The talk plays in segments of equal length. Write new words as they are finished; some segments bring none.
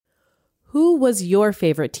Who was your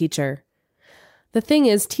favorite teacher? The thing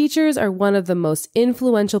is, teachers are one of the most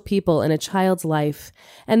influential people in a child's life,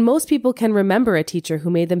 and most people can remember a teacher who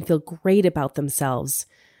made them feel great about themselves,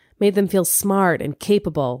 made them feel smart and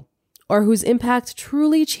capable, or whose impact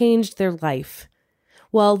truly changed their life.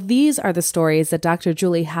 Well, these are the stories that Dr.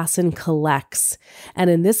 Julie Hasson collects. And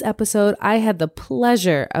in this episode, I had the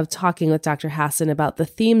pleasure of talking with Dr. Hasson about the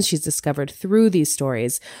themes she's discovered through these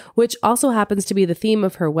stories, which also happens to be the theme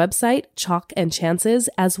of her website, Chalk and Chances,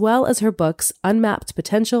 as well as her books, Unmapped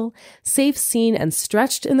Potential, Safe, Seen, and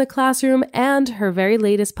Stretched in the Classroom, and her very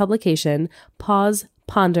latest publication, Pause,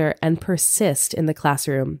 Ponder, and Persist in the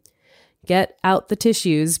Classroom. Get out the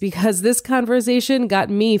tissues because this conversation got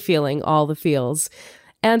me feeling all the feels.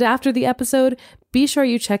 And after the episode, be sure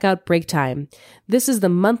you check out Break Time. This is the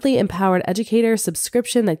monthly Empowered Educator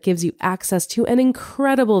subscription that gives you access to an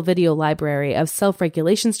incredible video library of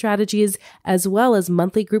self-regulation strategies, as well as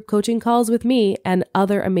monthly group coaching calls with me and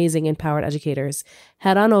other amazing empowered educators.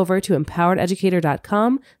 Head on over to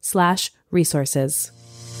empowerededucator.com/resources.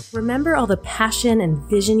 Remember all the passion and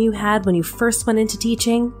vision you had when you first went into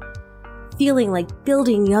teaching? Feeling like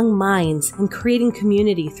building young minds and creating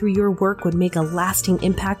community through your work would make a lasting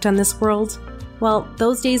impact on this world? Well,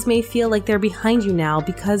 those days may feel like they're behind you now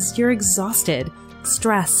because you're exhausted,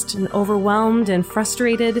 stressed, and overwhelmed and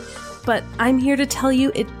frustrated, but I'm here to tell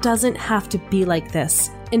you it doesn't have to be like this.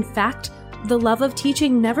 In fact, the love of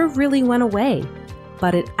teaching never really went away,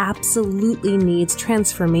 but it absolutely needs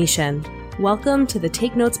transformation. Welcome to the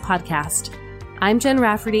Take Notes podcast. I'm Jen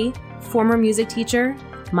Rafferty, former music teacher,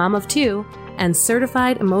 mom of two, and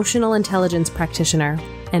certified emotional intelligence practitioner,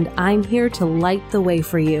 and I'm here to light the way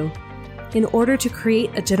for you. In order to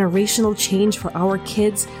create a generational change for our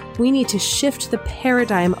kids, we need to shift the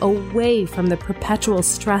paradigm away from the perpetual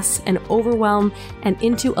stress and overwhelm and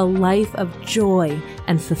into a life of joy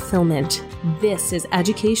and fulfillment. This is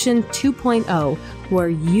Education 2.0, where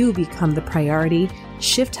you become the priority,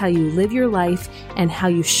 shift how you live your life, and how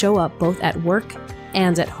you show up both at work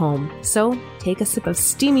and at home. So take a sip of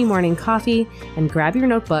steamy morning coffee and grab your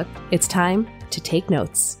notebook. It's time to take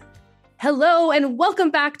notes. Hello, and welcome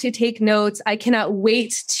back to Take Notes. I cannot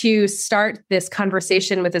wait to start this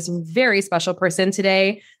conversation with this very special person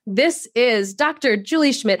today. This is Dr.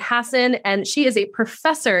 Julie Schmidt-Hasson, and she is a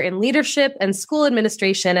professor in leadership and school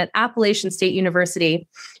administration at Appalachian State University.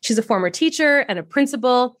 She's a former teacher and a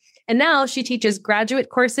principal, and now she teaches graduate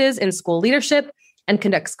courses in school leadership and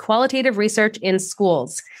conducts qualitative research in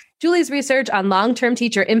schools. Julie's research on long-term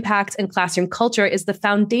teacher impact and classroom culture is the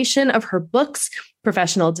foundation of her books,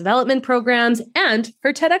 professional development programs, and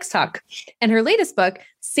her TEDx talk. And her latest book,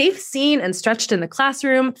 Safe, Seen, and Stretched in the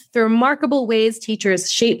Classroom, The Remarkable Ways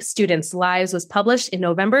Teachers Shape Students' Lives, was published in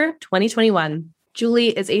November 2021.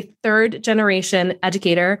 Julie is a third-generation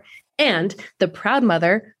educator and the proud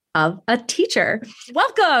mother of a teacher.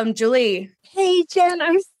 Welcome, Julie. Hey, Jen,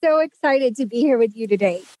 I'm so excited to be here with you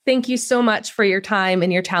today. Thank you so much for your time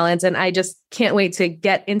and your talents. And I just can't wait to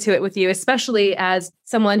get into it with you, especially as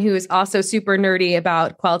someone who is also super nerdy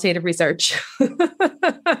about qualitative research.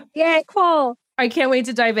 Yeah, cool. I can't wait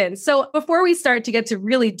to dive in. So before we start to get to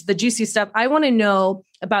really the juicy stuff, I want to know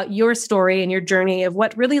about your story and your journey of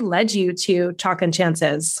what really led you to Chalk and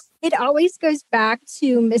Chances. It always goes back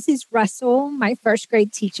to Mrs. Russell, my first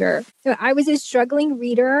grade teacher. So I was a struggling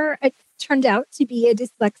reader. It turned out to be a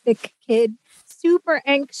dyslexic kid, super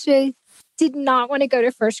anxious, did not want to go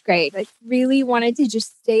to first grade, like really wanted to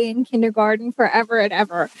just stay in kindergarten forever and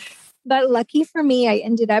ever. But lucky for me, I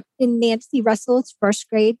ended up in Nancy Russell's first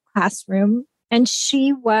grade classroom. And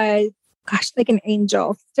she was, like an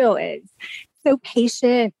angel, still is. So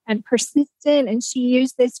patient and persistent. And she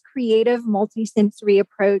used this creative multisensory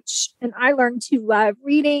approach. And I learned to love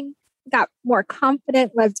reading, got more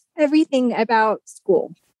confident, loved everything about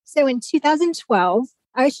school. So in 2012,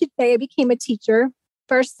 I should say I became a teacher,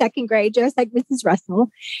 first, second grade, just like Mrs.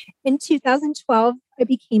 Russell. In 2012, I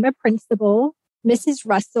became a principal. Mrs.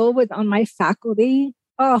 Russell was on my faculty.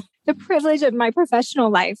 Oh, the privilege of my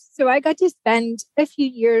professional life. So I got to spend a few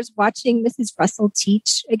years watching Mrs. Russell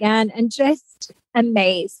teach again and just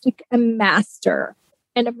amazed, like a master.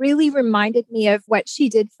 And it really reminded me of what she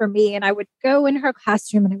did for me. And I would go in her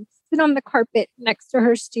classroom and I would sit on the carpet next to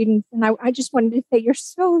her students. And I just wanted to say, you're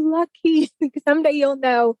so lucky because someday you'll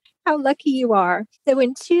know how lucky you are. So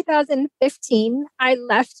in 2015, I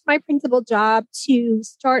left my principal job to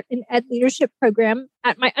start an ed leadership program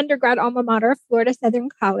at my undergrad alma mater, Florida Southern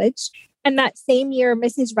College. And that same year,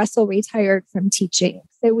 Mrs. Russell retired from teaching.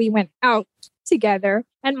 So we went out together.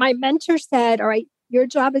 And my mentor said, all right, your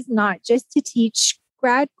job is not just to teach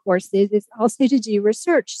grad courses is also to do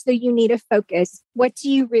research. So you need a focus. What do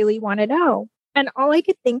you really want to know? And all I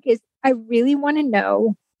could think is, I really want to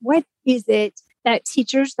know, what is it that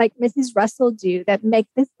teachers like Mrs. Russell do that make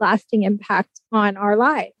this lasting impact on our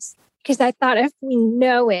lives? Because I thought if we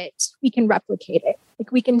know it, we can replicate it.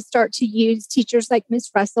 Like we can start to use teachers like Ms.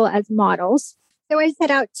 Russell as models. So I set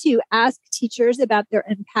out to ask teachers about their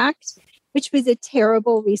impact, which was a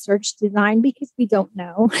terrible research design because we don't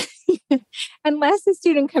know. Unless a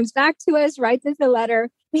student comes back to us, writes us a letter,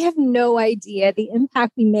 we have no idea the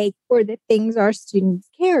impact we make or the things our students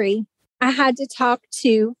carry. I had to talk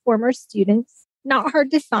to former students, not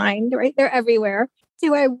hard to find, right? They're everywhere.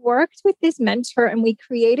 So I worked with this mentor and we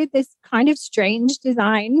created this kind of strange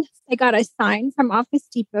design. I got a sign from Office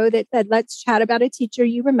Depot that said, "Let's chat about a teacher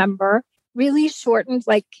you remember," really shortened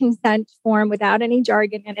like consent form without any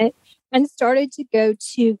jargon in it, and started to go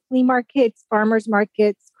to flea markets, farmers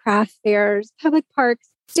markets, craft fairs, public parks,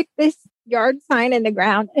 stick this yard sign in the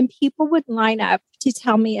ground, and people would line up to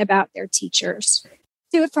tell me about their teachers.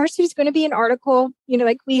 So at first it was going to be an article,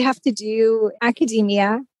 like we have to do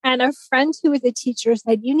academia. And a friend who was a teacher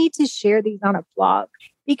said, "You need to share these on a blog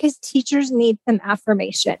because teachers need some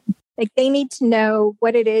affirmation. Like they need to know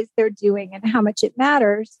what it is they're doing and how much it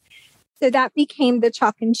matters." So that became the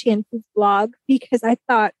Chalk and Chances blog because I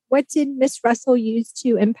thought, what did Miss Russell use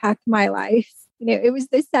to impact my life? It was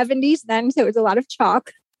the 70s then, so it was a lot of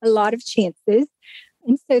chalk, a lot of chances.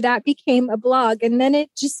 And so that became a blog. And then it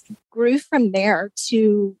just grew from there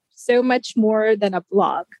to so much more than a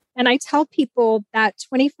blog. And I tell people that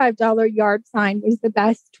 $25 yard sign was the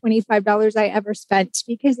best $25 I ever spent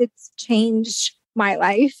because it's changed my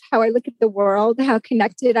life, how I look at the world, how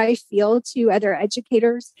connected I feel to other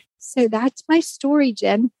educators. So that's my story,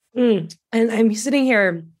 Jen. And I'm sitting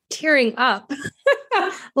here tearing up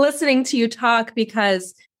listening to you talk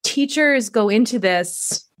because teachers go into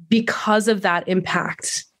this because of that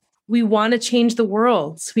impact. We want to change the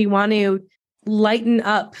world. We want to lighten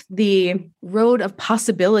up the road of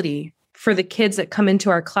possibility for the kids that come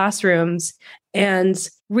into our classrooms. And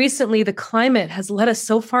recently, the climate has led us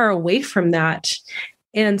so far away from that.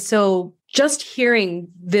 And so just hearing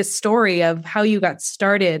this story of how you got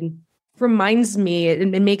started reminds me,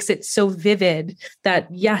 and it makes it so vivid that,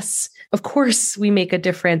 yes, of course we make a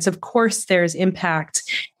difference. Of course there's impact.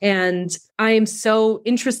 And I am so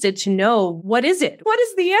interested to know, what is it? What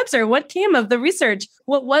is the answer? What came of the research?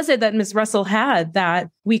 What was it that Ms. Russell had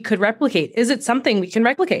that we could replicate? Is it something we can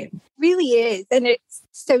replicate? Really is. And it's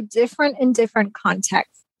so different in different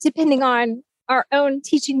contexts, depending on our own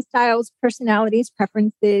teaching styles, personalities,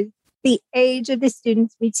 preferences, the age of the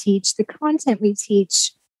students we teach, the content we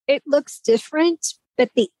teach. It looks different, but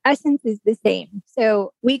the essence is the same.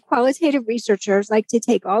 So we qualitative researchers like to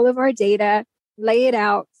take all of our data, lay it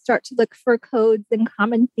out, start to look for codes and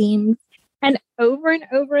common themes. And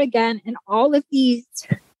over again, in all of these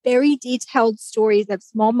very detailed stories of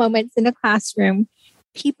small moments in a classroom,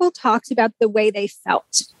 people talked about the way they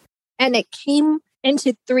felt. And it came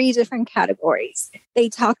into 3 different categories. They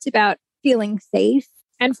talked about feeling safe.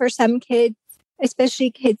 And for some kids, especially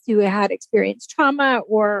kids who had experienced trauma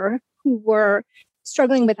or who were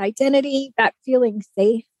struggling with identity, that feeling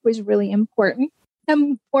safe was really important.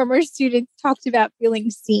 Some former students talked about feeling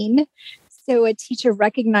seen. So a teacher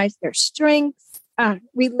recognized their strengths,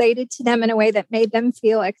 related to them in a way that made them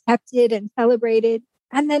feel accepted and celebrated.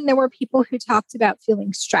 And then there were people who talked about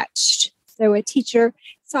feeling stretched. So a teacher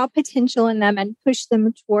saw potential in them and pushed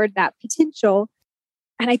them toward that potential.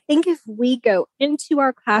 And I think if we go into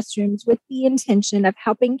our classrooms with the intention of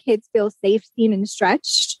helping kids feel safe, seen, and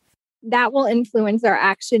stretched, that will influence our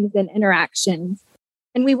actions and interactions.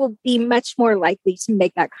 And we will be much more likely to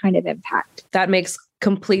make that kind of impact. That makes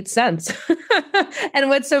complete sense. And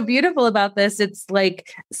what's so beautiful about this, it's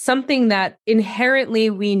like something that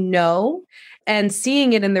inherently we know, and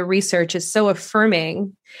seeing it in the research is so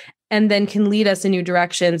affirming and then can lead us in new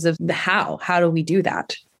directions of the how. How do we do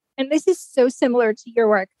that? And this is so similar to your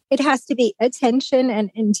work. It has to be attention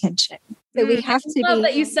and intention. So we have to love be.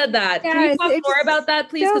 that you said that. Yes, Can you talk more about that,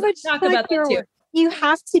 please? So Because talk like about that too. Work. You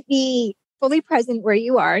have to be fully present where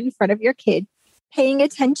you are in front of your kid, paying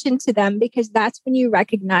attention to them, because that's when you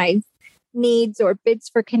recognize needs or bids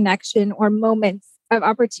for connection or moments of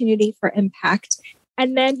opportunity for impact.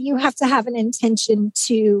 And then you have to have an intention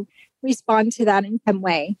to respond to that in some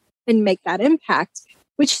way and make that impact,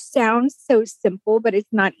 which sounds so simple, but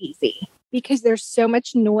it's not easy because there's so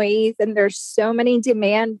much noise and there's so many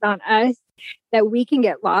demands on us that we can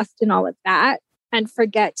get lost in all of that and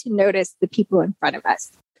forget to notice the people in front of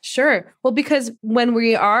us. Sure. Well, because when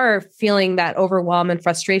we are feeling that overwhelm and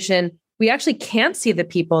frustration, we actually can't see the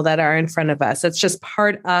people that are in front of us. It's just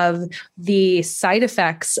part of the side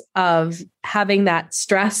effects of having that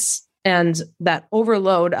stress and that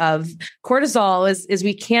overload of cortisol is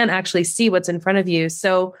we can't actually see what's in front of you.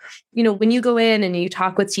 So, when you go in and you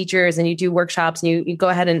talk with teachers and you do workshops and you go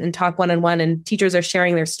ahead and talk one-on-one, and teachers are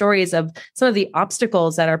sharing their stories of some of the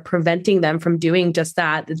obstacles that are preventing them from doing just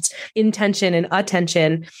that. It's intention and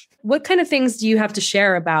attention. What kind of things do you have to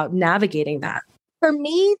share about navigating that? For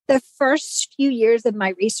me, the first few years of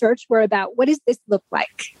my research were about what does this look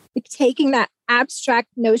like? Like taking that abstract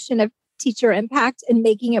notion of teacher impact and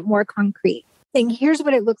making it more concrete, saying, here's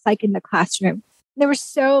what it looks like in the classroom. There were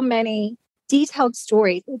so many detailed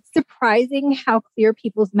stories. It's surprising how clear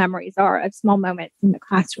people's memories are of small moments in the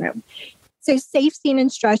classroom. So Safe, Seen,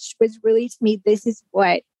 and Stretched was really, to me, this is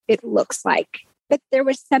what it looks like. But there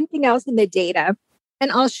was something else in the data.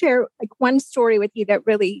 And I'll share one story with you that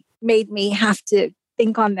really made me have to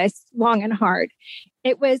think on this long and hard.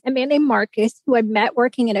 It was a man named Marcus who I met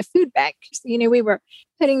working in a food bank. So, we were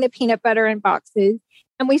putting the peanut butter in boxes,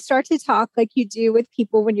 and we start to talk like you do with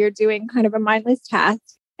people when you're doing kind of a mindless task.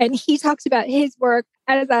 And he talks about his work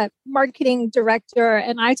as a marketing director,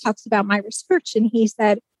 and I talked about my research. And he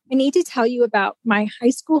said, I need to tell you about my high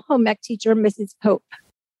school home ec teacher, Mrs. Pope.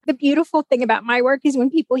 The beautiful thing about my work is when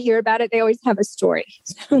people hear about it, they always have a story.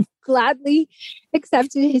 So gladly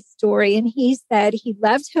accepted his story. And he said he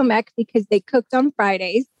loved home ec because they cooked on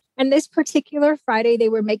Fridays. And this particular Friday, they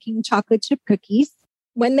were making chocolate chip cookies.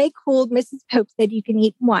 When they cooled, Mrs. Pope said, you can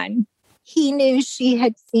eat one. He knew she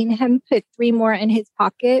had seen him put 3 more in his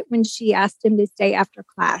pocket when she asked him to stay after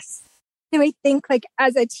class. So I think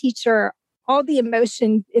as a teacher, all the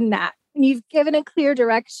emotions in that, when you've given a clear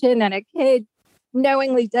direction and a kid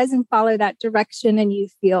knowingly doesn't follow that direction and you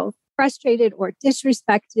feel frustrated or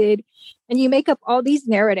disrespected, and you make up all these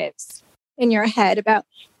narratives in your head about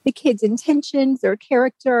the kid's intentions or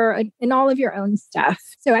character and all of your own stuff.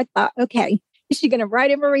 So I thought, okay, is she going to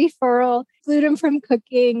write him a referral, exclude him from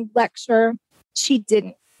cooking, lecture? She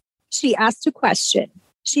didn't. She asked a question.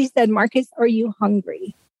 She said, Marcus, are you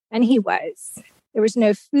hungry? And he was. There was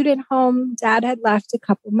no food at home. Dad had left a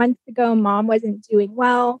couple months ago. Mom wasn't doing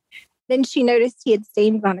well. Then she noticed he had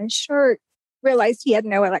stains on his shirt, realized he had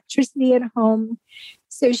no electricity at home.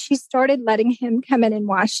 So she started letting him come in and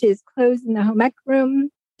wash his clothes in the home ec room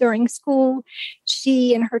during school.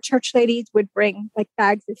 She and her church ladies would bring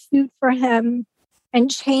bags of food for him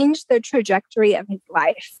and change the trajectory of his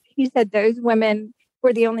life. He said those women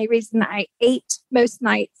were the only reason I ate most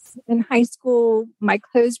nights in high school. My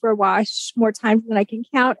clothes were washed more times than I can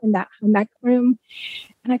count in that home ec room.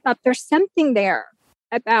 And I thought there's something there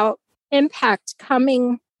about impact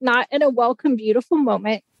coming not in a welcome, beautiful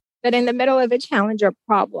moment, but in the middle of a challenge or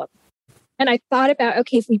problem. And I thought about,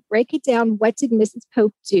 okay, if we break it down, what did Mrs.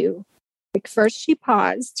 Pope do? First, she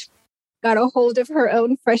paused, got a hold of her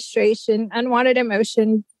own frustration, unwanted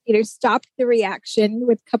emotion, stopped the reaction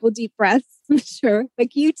with a couple deep breaths, I'm sure,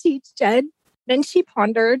 like you teach, Jen. Then she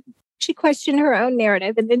pondered, she questioned her own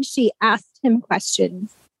narrative, and then she asked him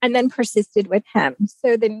questions and then persisted with him.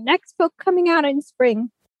 So the next book coming out in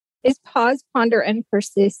spring is Pause, Ponder, and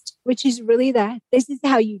Persist, which is really this is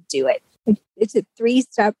how you do it. It's a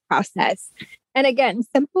 3-step process. And again,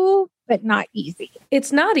 simple, but not easy.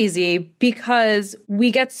 It's not easy because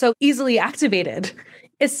we get so easily activated,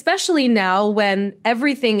 especially now when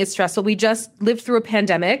everything is stressful. We just lived through a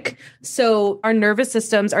pandemic. So our nervous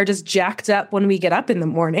systems are just jacked up when we get up in the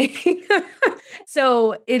morning.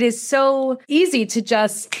 So it is so easy to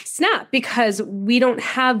just snap because we don't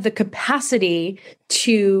have the capacity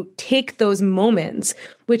to take those moments,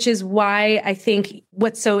 which is why I think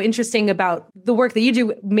what's so interesting about the work that you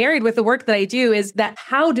do, married with the work that I do, is that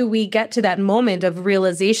how do we get to that moment of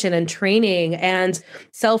realization and training and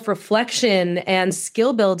self-reflection and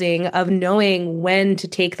skill building of knowing when to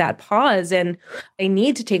take that pause? And I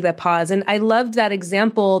need to take that pause. And I loved that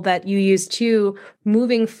example that you used too,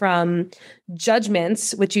 moving from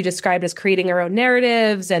judgments, which you described as creating our own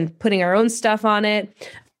narratives and putting our own stuff on it,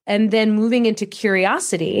 and then moving into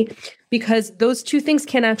curiosity, because those two things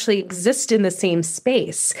can actually exist in the same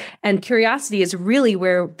space. And curiosity is really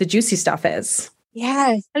where the juicy stuff is.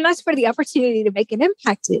 Yes. And that's where the opportunity to make an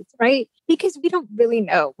impact is, right? Because we don't really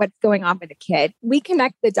know what's going on with a kid. We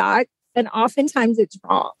connect the dots, and oftentimes it's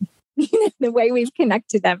wrong, the way we've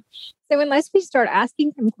connected them. So unless we start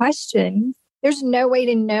asking some questions, there's no way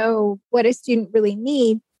to know what a student really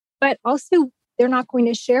needs, but also they're not going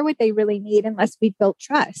to share what they really need unless we build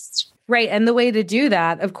trust. Right. And the way to do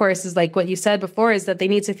that, of course, is like what you said before, is that they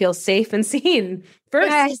need to feel safe and seen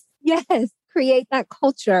first. Yes. Create that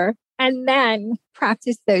culture and then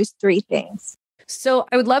practice those 3 things. So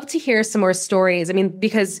I would love to hear some more stories. I mean,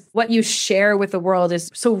 because what you share with the world is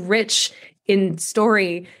so rich in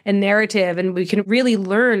story and narrative, and we can really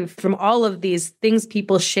learn from all of these things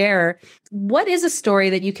people share. What is a story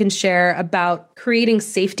that you can share about creating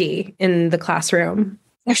safety in the classroom?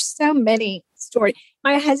 There's so many stories.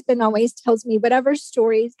 My husband always tells me whatever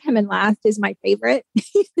stories come in last is my favorite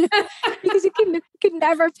because you can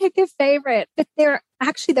never pick a favorite. But they're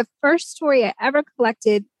actually the first story I ever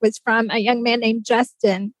collected was from a young man named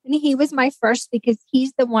Justin. And he was my first because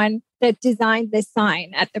he's the one that designed the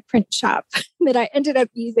sign at the print shop that I ended up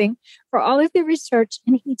using for all of the research.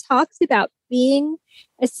 And he talks about being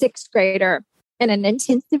a sixth grader in an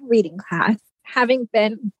intensive reading class, having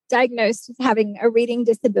been diagnosed as having a reading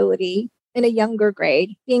disability in a younger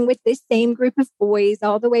grade, being with the same group of boys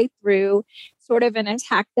all the way through, sort of an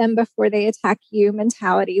attack them before they attack you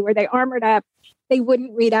mentality, where they armored up, they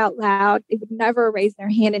wouldn't read out loud, they would never raise their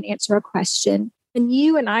hand and answer a question. And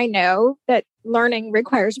you and I know that learning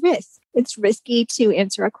requires risk. It's risky to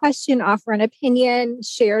answer a question, offer an opinion,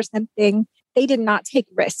 share something. They did not take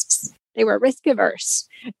risks. They were risk averse.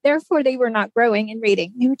 Therefore, they were not growing in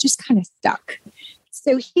reading. They were just kind of stuck.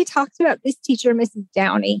 So he talks about this teacher, Mrs.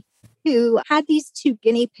 Downey, who had these two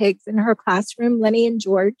guinea pigs in her classroom, Lenny and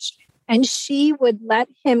George, and she would let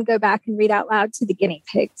him go back and read out loud to the guinea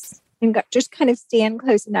pigs and just kind of stand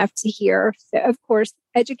close enough to hear. So, of course,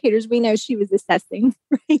 educators, we know she was assessing,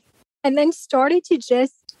 right? And then started to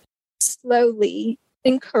just slowly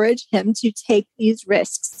encourage him to take these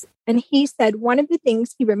risks. And he said one of the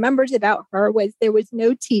things he remembers about her was there was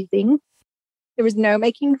no teasing, there was no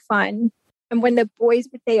making fun. And when the boys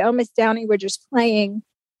would say, "Oh, Miss Downey, we're just playing,"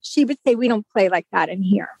 she would say, "We don't play like that in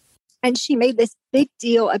here." And she made this big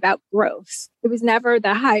deal about growth. It was never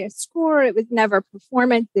the highest score. It was never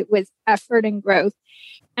performance. It was effort and growth.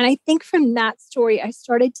 And I think from that story, I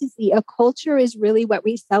started to see a culture is really what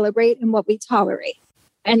we celebrate and what we tolerate.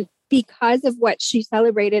 And because of what she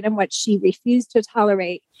celebrated and what she refused to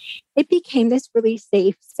tolerate, it became this really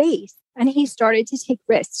safe space. And he started to take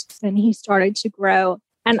risks and he started to grow.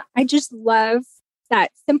 And I just love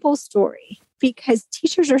that simple story because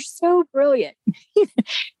teachers are so brilliant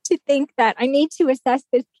to think that I need to assess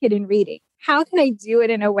this kid in reading. How can I do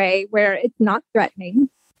it in a way where it's not threatening,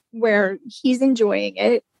 where he's enjoying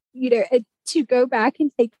it, to go back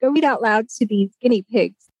and say, "Go read out loud to these guinea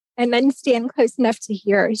pigs," and then stand close enough to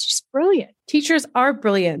hear. It's just brilliant. Teachers are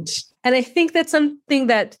brilliant. And I think that's something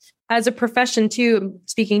that as a profession too,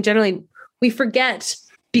 speaking generally, we forget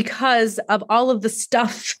because of all of the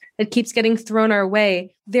stuff that keeps getting thrown our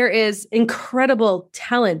way. There is incredible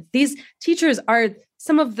talent. These teachers are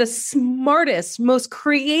some of the smartest, most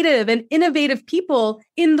creative and innovative people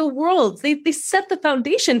in the world. They set the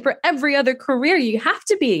foundation for every other career. You have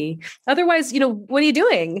to be. Otherwise, what are you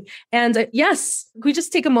doing? And yes, we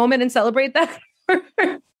just take a moment and celebrate that.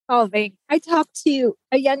 I talked to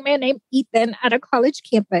a young man named Ethan at a college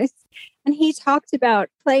campus, and he talked about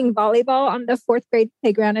playing volleyball on the fourth grade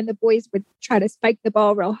playground, and the boys would try to spike the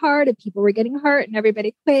ball real hard, and people were getting hurt, and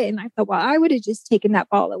everybody quit. And I thought, well, I would have just taken that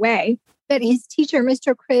ball away. But his teacher,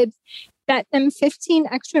 Mr. Cribbs, bet them 15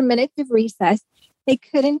 extra minutes of recess. They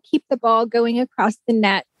couldn't keep the ball going across the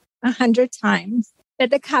net 100 times. But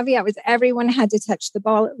the caveat was everyone had to touch the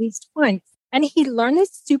ball at least once. And he learned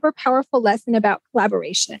this super powerful lesson about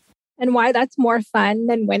collaboration and why that's more fun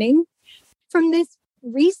than winning from this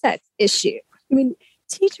recess issue. I mean,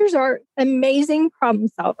 teachers are amazing problem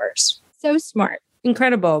solvers. So smart.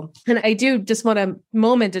 Incredible. And I do just want a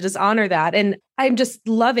moment to just honor that. And I'm just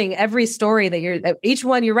loving every story that each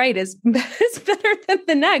one you're right is better than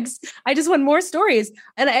the next. I just want more stories.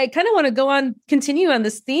 And I kind of want to continue on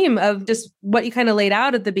this theme of just what you kind of laid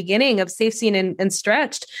out at the beginning of Safe, Seen, and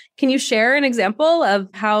Stretched. Can you share an example of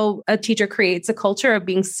how a teacher creates a culture of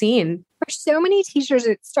being seen? For so many teachers,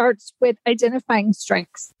 it starts with identifying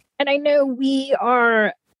strengths. And I know we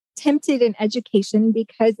are tempted in education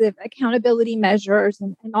because of accountability measures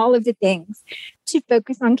and all of the things to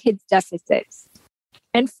focus on kids' deficits.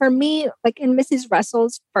 And for me, like in Mrs.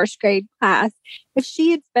 Russell's first grade class, if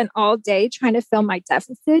she had spent all day trying to fill my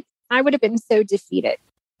deficits, I would have been so defeated.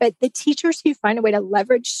 But the teachers who find a way to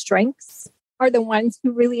leverage strengths are the ones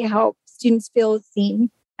who really help students feel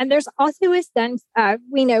seen. And there's also a sense of,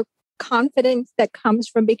 we know, confidence that comes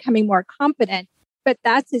from becoming more competent. But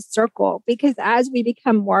that's a circle because as we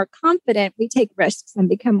become more confident, we take risks and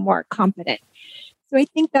become more competent. So I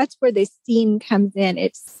think that's where this scene comes in.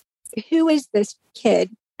 It's who is this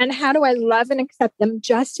kid and how do I love and accept them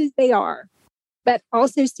just as they are, but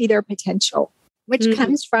also see their potential, which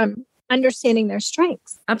comes from understanding their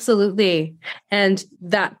strengths. Absolutely. And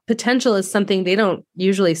that potential is something they don't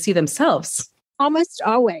usually see themselves. almost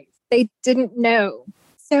always, they didn't know.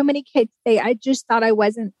 So many kids say, I just thought I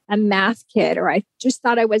wasn't a math kid, or I just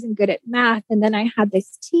thought I wasn't good at math. And then I had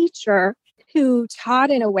this teacher who taught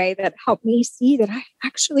in a way that helped me see that I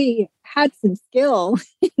actually had some skill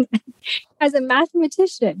as a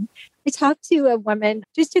mathematician. I talked to a woman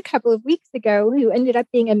just a couple of weeks ago who ended up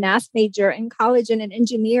being a math major in college and an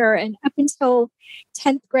engineer, and up until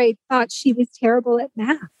 10th grade thought she was terrible at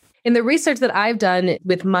math. In the research that I've done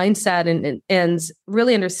with mindset and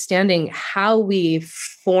really understanding how we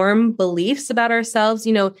form beliefs about ourselves,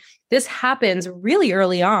 this happens really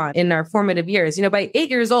early on in our formative years. By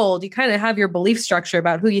 8 years old, you kind of have your belief structure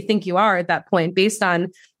about who you think you are at that point based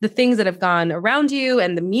on the things that have gone around you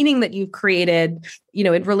and the meaning that you've created,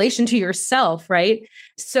 in relation to yourself, right?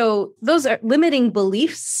 So those are limiting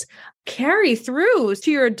beliefs carry through to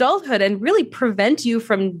your adulthood and really prevent you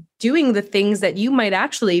from doing the things that you might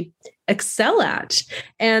actually excel at.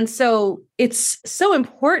 And so it's so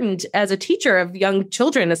important as a teacher of young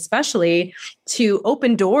children, especially, to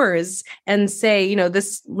open doors and say,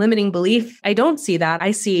 this limiting belief, I don't see that. I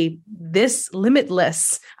see this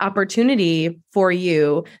limitless opportunity for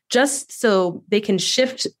you, just so they can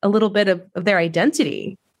shift a little bit of their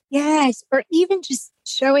identity. Yes. Or even just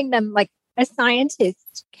showing them, like, a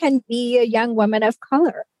scientist can be a young woman of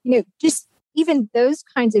color, just even those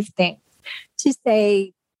kinds of things, to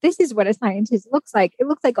say, this is what a scientist looks like. It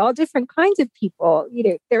looks like all different kinds of people.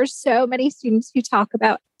 There are so many students who talk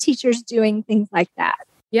about teachers doing things like that.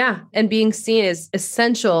 Yeah. And being seen is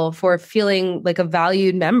essential for feeling like a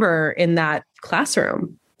valued member in that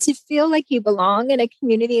classroom. To feel like you belong in a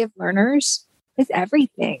community of learners is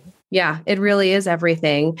everything. Yeah, it really is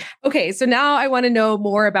everything. Okay, so now I want to know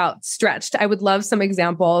more about Stretched. I would love some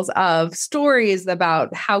examples of stories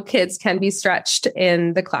about how kids can be stretched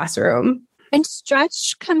in the classroom. And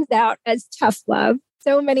Stretched comes out as tough love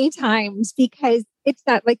so many times because it's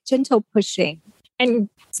that, like, gentle pushing. And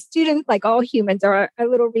students, like all humans, are a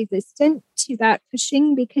little resistant to that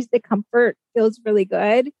pushing because the comfort feels really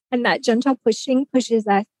good. And that gentle pushing pushes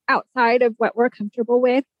us outside of what we're comfortable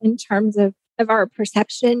with in terms of our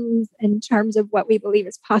perceptions, in terms of what we believe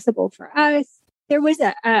is possible for us. There was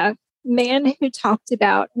a man who talked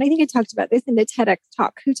about, and I think I talked about this in the TEDx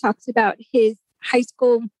talk, who talked about his high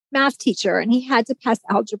school math teacher, and he had to pass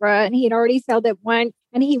algebra, and he had already failed at one,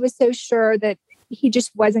 and he was so sure that he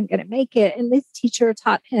just wasn't going to make it. And this teacher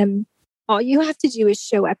taught him, all you have to do is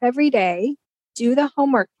show up every day, do the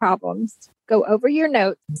homework problems, go over your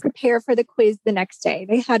notes, prepare for the quiz the next day.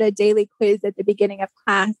 They had a daily quiz at the beginning of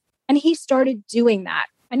class. And he started doing that.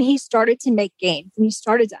 And he started to make gains. And he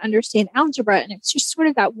started to understand algebra. And it's just sort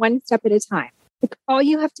of that one step at a time. Like, all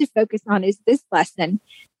you have to focus on is this lesson,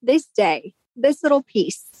 this day, this little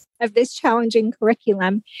piece of this challenging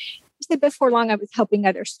curriculum. He said, before long, I was helping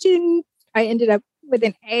other students. I ended up with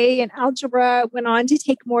an A in algebra, went on to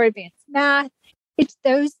take more advanced math. It's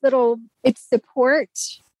it's support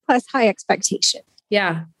plus high expectation.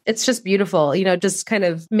 Yeah, it's just beautiful, just kind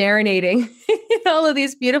of marinating in all of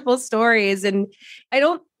these beautiful stories. And I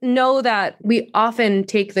don't know that we often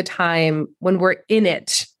take the time when we're in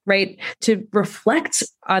it, right, to reflect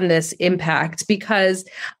on this impact, because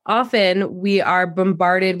often we are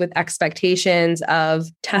bombarded with expectations of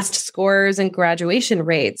test scores and graduation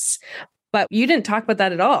rates. But you didn't talk about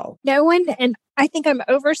that at all. No one, and I think I'm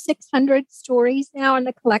over 600 stories now in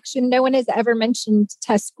the collection. No one has ever mentioned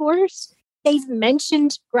test scores. They've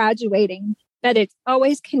mentioned graduating, but it's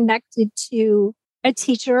always connected to a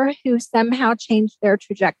teacher who somehow changed their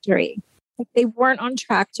trajectory. Like, they weren't on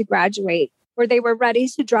track to graduate, or they were ready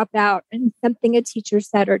to drop out, and something a teacher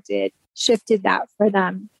said or did shifted that for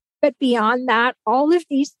them. But beyond that, all of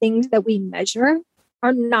these things that we measure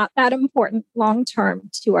are not that important long-term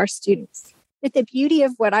to our students. But the beauty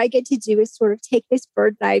of what I get to do is sort of take this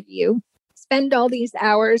bird's eye view, spend all these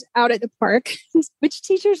hours out at the park, which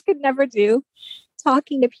teachers could never do,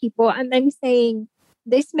 talking to people, and then saying,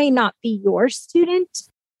 this may not be your student,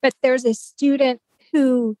 but there's a student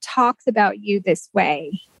who talks about you this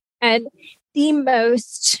way. And the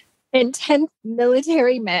most intense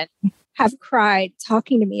military men have cried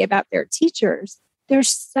talking to me about their teachers. There's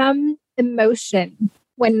some emotion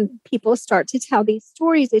when people start to tell these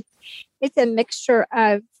stories. It's a mixture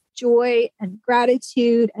of joy and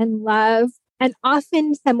gratitude and love. And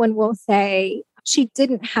often someone will say, she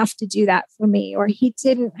didn't have to do that for me, or he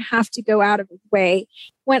didn't have to go out of his way,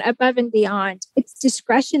 went above and beyond. It's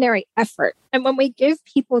discretionary effort. And when we give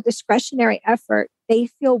people discretionary effort, they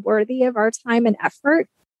feel worthy of our time and effort.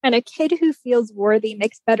 And a kid who feels worthy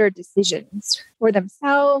makes better decisions for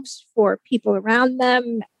themselves, for people around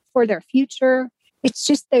them, for their future. It's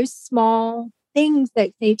just those small things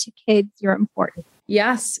that say to kids, you're important.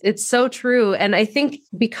 Yes, it's so true. And I think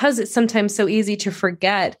because it's sometimes so easy to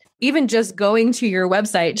forget, even just going to your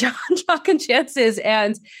website, Chalk and Chances,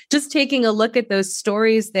 and just taking a look at those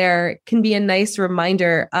stories there can be a nice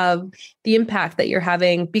reminder of the impact that you're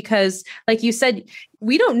having. Because like you said,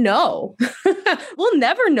 we don't know. We'll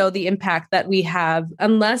never know the impact that we have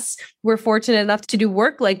unless we're fortunate enough to do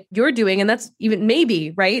work like you're doing. And that's even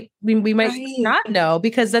maybe, right? We might not know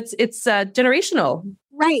because it's generational.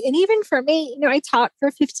 Right. And even for me, I taught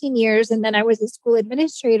for 15 years and then I was a school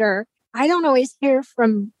administrator. I don't always hear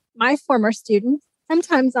from my former students,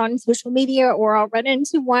 sometimes on social media, or I'll run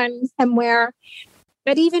into one somewhere.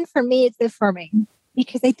 But even for me, it's affirming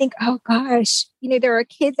because I think, oh gosh, there are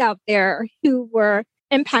kids out there who were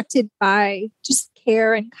impacted by just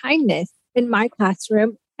care and kindness in my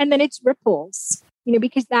classroom. And then it's ripples,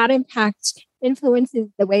 because that impact influences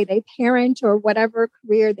the way they parent or whatever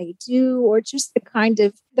career they do, or just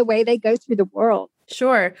the way they go through the world.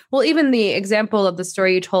 Sure. Well, even the example of the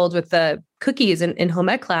story you told with the cookies in home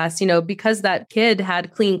ec class, because that kid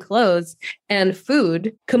had clean clothes and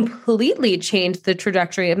food completely changed the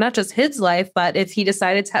trajectory of not just his life, but if he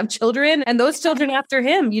decided to have children and those children after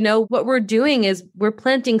him, what we're doing is we're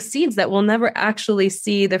planting seeds that we'll never actually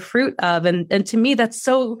see the fruit of. And to me, that's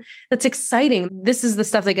exciting. This is the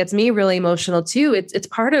stuff that gets me really emotional too. It's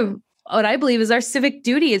part of what I believe is our civic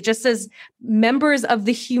duty, is just as members of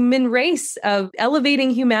the human race, of elevating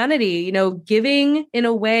humanity, giving in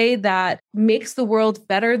a way that makes the world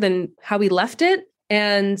better than how we left it.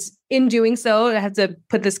 And in doing so, I have to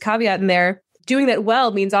put this caveat in there. Doing that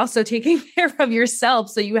well means also taking care of yourself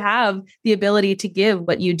so you have the ability to give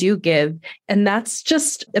what you do give. And that's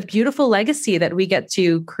just a beautiful legacy that we get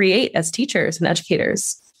to create as teachers and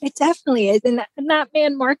educators. It definitely is. And that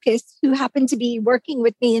man, Marcus, who happened to be working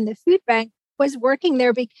with me in the food bank, was working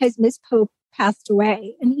there because Ms. Pope passed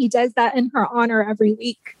away. And he does that in her honor every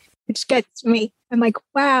week, which gets me. I'm like,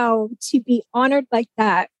 wow, to be honored like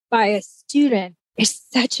that by a student is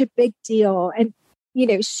such a big deal. And,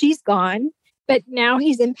 she's gone, but now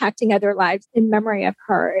he's impacting other lives in memory of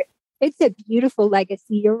her. It's a beautiful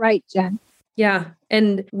legacy. You're right, Jen. Yeah.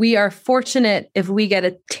 And we are fortunate if we get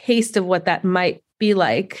a taste of what that might be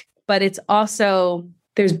like, but it's also,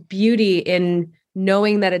 there's beauty in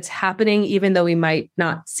knowing that it's happening, even though we might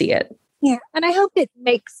not see it. Yeah. And I hope it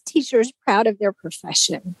makes teachers proud of their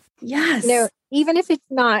profession. Yes. Even if it's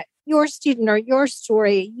not your student or your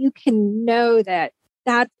story, you can know that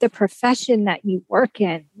that's the profession that you work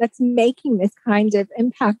in that's making this kind of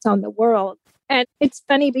impact on the world. And it's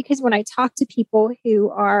funny because when I talk to people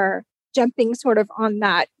who are jumping sort of on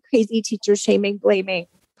that crazy teacher shaming, blaming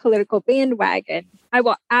political bandwagon, I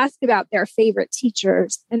will ask about their favorite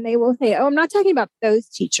teachers and they will say, oh, I'm not talking about those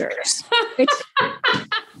teachers.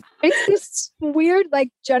 It's this weird,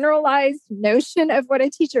 generalized notion of what a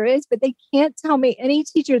teacher is, but they can't tell me any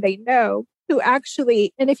teacher they know who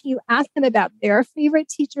actually, and if you ask them about their favorite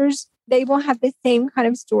teachers, they will have the same kind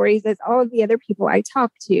of stories as all of the other people I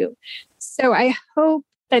talk to. So I hope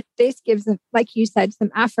that this gives them, like you said,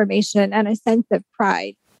 some affirmation and a sense of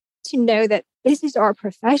pride to know that this is our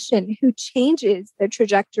profession who changes the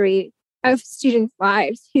trajectory of students'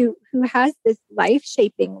 lives, who has this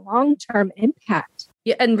life-shaping long-term impact.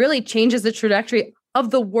 Yeah, and really changes the trajectory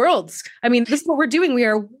of the world. I mean, this is what we're doing. We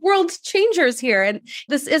are world changers here. And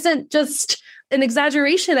this isn't just an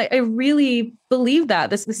exaggeration. I really believe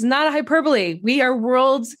that. This is not a hyperbole. We are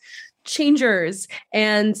world changers.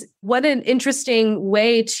 And what an interesting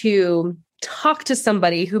way to talk to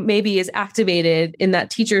somebody who maybe is activated in that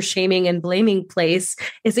teacher shaming and blaming place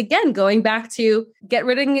is, again, going back to get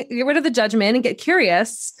rid of the judgment and get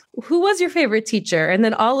curious. Who was your favorite teacher? And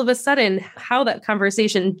then all of a sudden, how that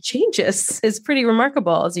conversation changes is pretty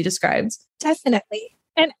remarkable, as you described. Definitely.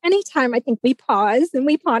 And anytime I think we pause and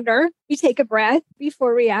we ponder, we take a breath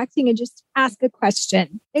before reacting and just ask a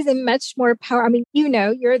question is a much more powerful. I mean,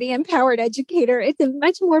 you're the empowered educator. It's a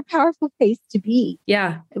much more powerful place to be.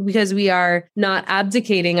 Yeah, because we are not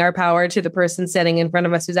abdicating our power to the person standing in front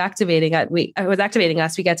of us who's activating us.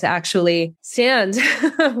 We get to actually stand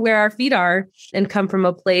where our feet are and come from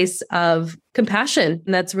a place of compassion.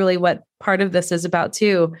 And that's really what part of this is about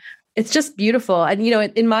too. It's just beautiful. And,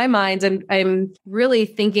 in my mind, I'm really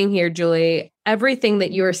thinking here, Julie, everything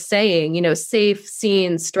that you're saying, safe,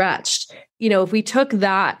 seen, stretched, if we took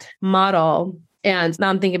that model, and now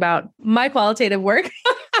I'm thinking about my qualitative work,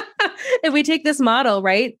 if we take this model,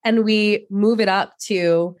 right, and we move it up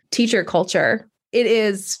to teacher culture, it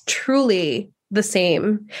is truly the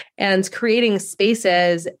same. And creating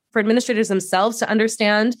spaces for administrators themselves to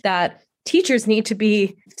understand that teachers need to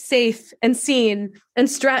be safe and seen and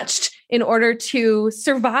stretched in order to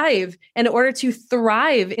survive, in order to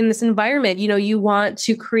thrive in this environment. You want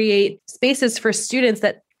to create spaces for students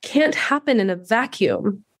that can't happen in a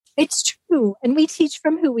vacuum. It's true. And we teach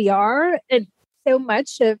from who we are. And so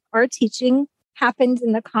much of our teaching happens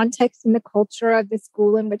in the context and the culture of the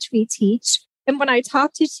school in which we teach. And when I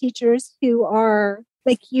talk to teachers who are,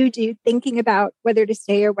 like you do, thinking about whether to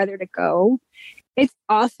stay or whether to go, it's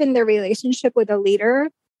often the relationship with a leader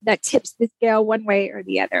that tips the scale one way or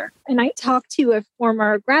the other. And I talked to a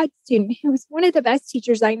former grad student who was one of the best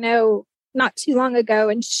teachers I know not too long ago,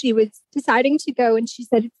 and she was deciding to go. And she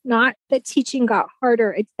said, it's not that teaching got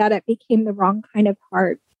harder, it's that it became the wrong kind of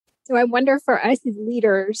hard. So I wonder for us as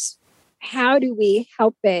leaders, how do we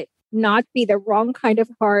help it not be the wrong kind of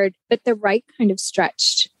hard, but the right kind of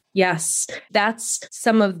stretched? Yes, that's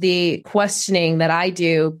some of the questioning that I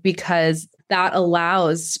do, because that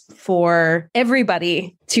allows for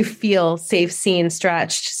everybody to feel safe, seen,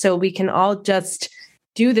 stretched, so we can all just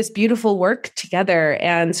do this beautiful work together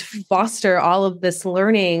and foster all of this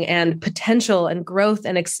learning and potential and growth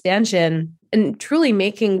and expansion and truly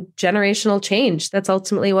making generational change. That's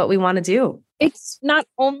ultimately what we want to do. It's not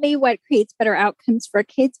only what creates better outcomes for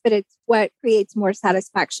kids, but it's what creates more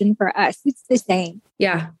satisfaction for us. It's the same.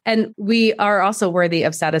 Yeah. And we are also worthy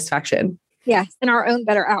of satisfaction. Yes. And our own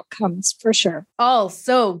better outcomes for sure. Oh,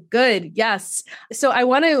 so good. Yes. So I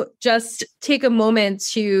want to just take a moment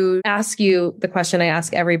to ask you the question I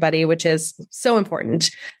ask everybody, which is so important,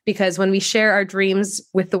 because when we share our dreams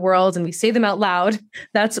with the world and we say them out loud,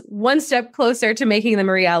 that's one step closer to making them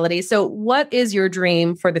a reality. So what is your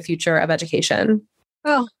dream for the future of education?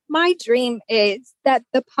 Oh, my dream is that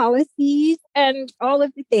the policies and all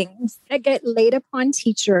of the things that get laid upon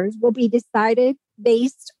teachers will be decided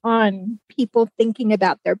based on people thinking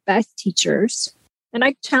about their best teachers. And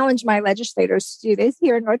I challenge my legislators to do this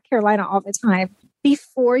here in North Carolina all the time.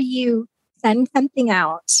 Before you send something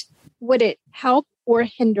out, would it help or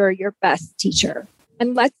hinder your best teacher?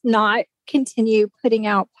 And let's not continue putting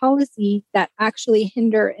out policies that actually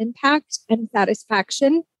hinder impact and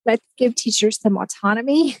satisfaction. Let's give teachers some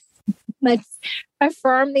autonomy. Let's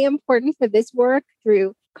affirm the importance of this work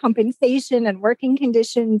through compensation and working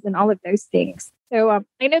conditions and all of those things. So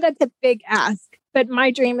I know that's a big ask, but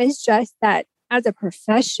my dream is just that as a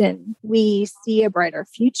profession, we see a brighter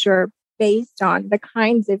future based on the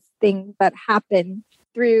kinds of things that happen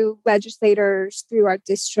through legislators, through our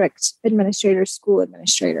district administrators, school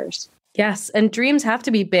administrators. Yes. And dreams have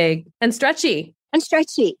to be big and stretchy. And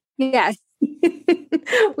stretchy. Yes.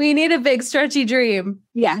 We need a big, stretchy dream.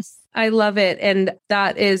 Yes. I love it. And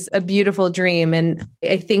that is a beautiful dream. And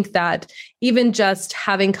I think that even just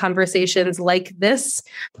having conversations like this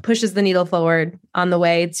pushes the needle forward on the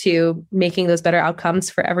way to making those better outcomes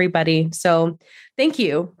for everybody. So thank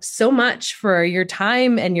you so much for your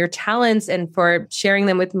time and your talents and for sharing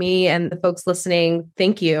them with me and the folks listening.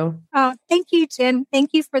 Thank you. Oh, thank you, Jen.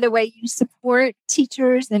 Thank you for the way you support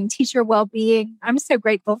teachers and teacher well-being. I'm so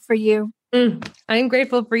grateful for you. I'm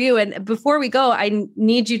grateful for you. And before we go, I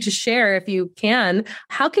need you to share, if you can,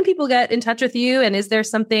 how can people get in touch with you? And is there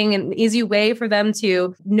something, an easy way for them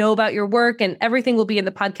to know about your work? And everything will be in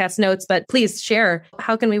the podcast notes, but please share.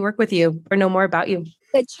 How can we work with you or know more about you?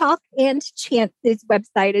 The Chalk and Chances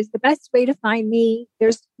website is the best way to find me.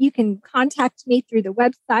 You can contact me through the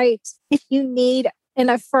website. If you need an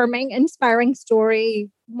affirming, inspiring story,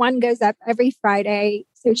 one goes up every Friday.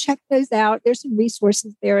 So check those out. There's some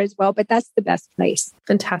resources there as well, but that's the best place.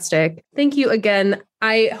 Fantastic. Thank you again.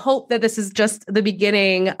 I hope that this is just the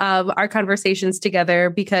beginning of our conversations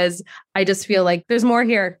together, because I just feel like there's more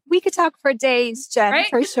here. We could talk for days, Jen, right?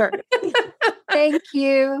 For sure. Thank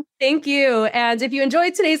you. Thank you. And if you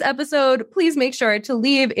enjoyed today's episode, please make sure to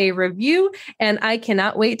leave a review. And I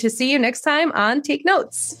cannot wait to see you next time on Take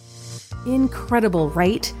Notes. Incredible,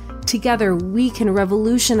 right? Together, we can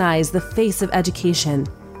revolutionize the face of education.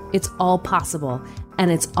 It's all possible,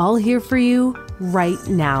 and it's all here for you right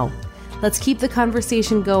now. Let's keep the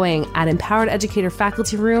conversation going at Empowered Educator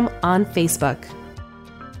Faculty Room on Facebook.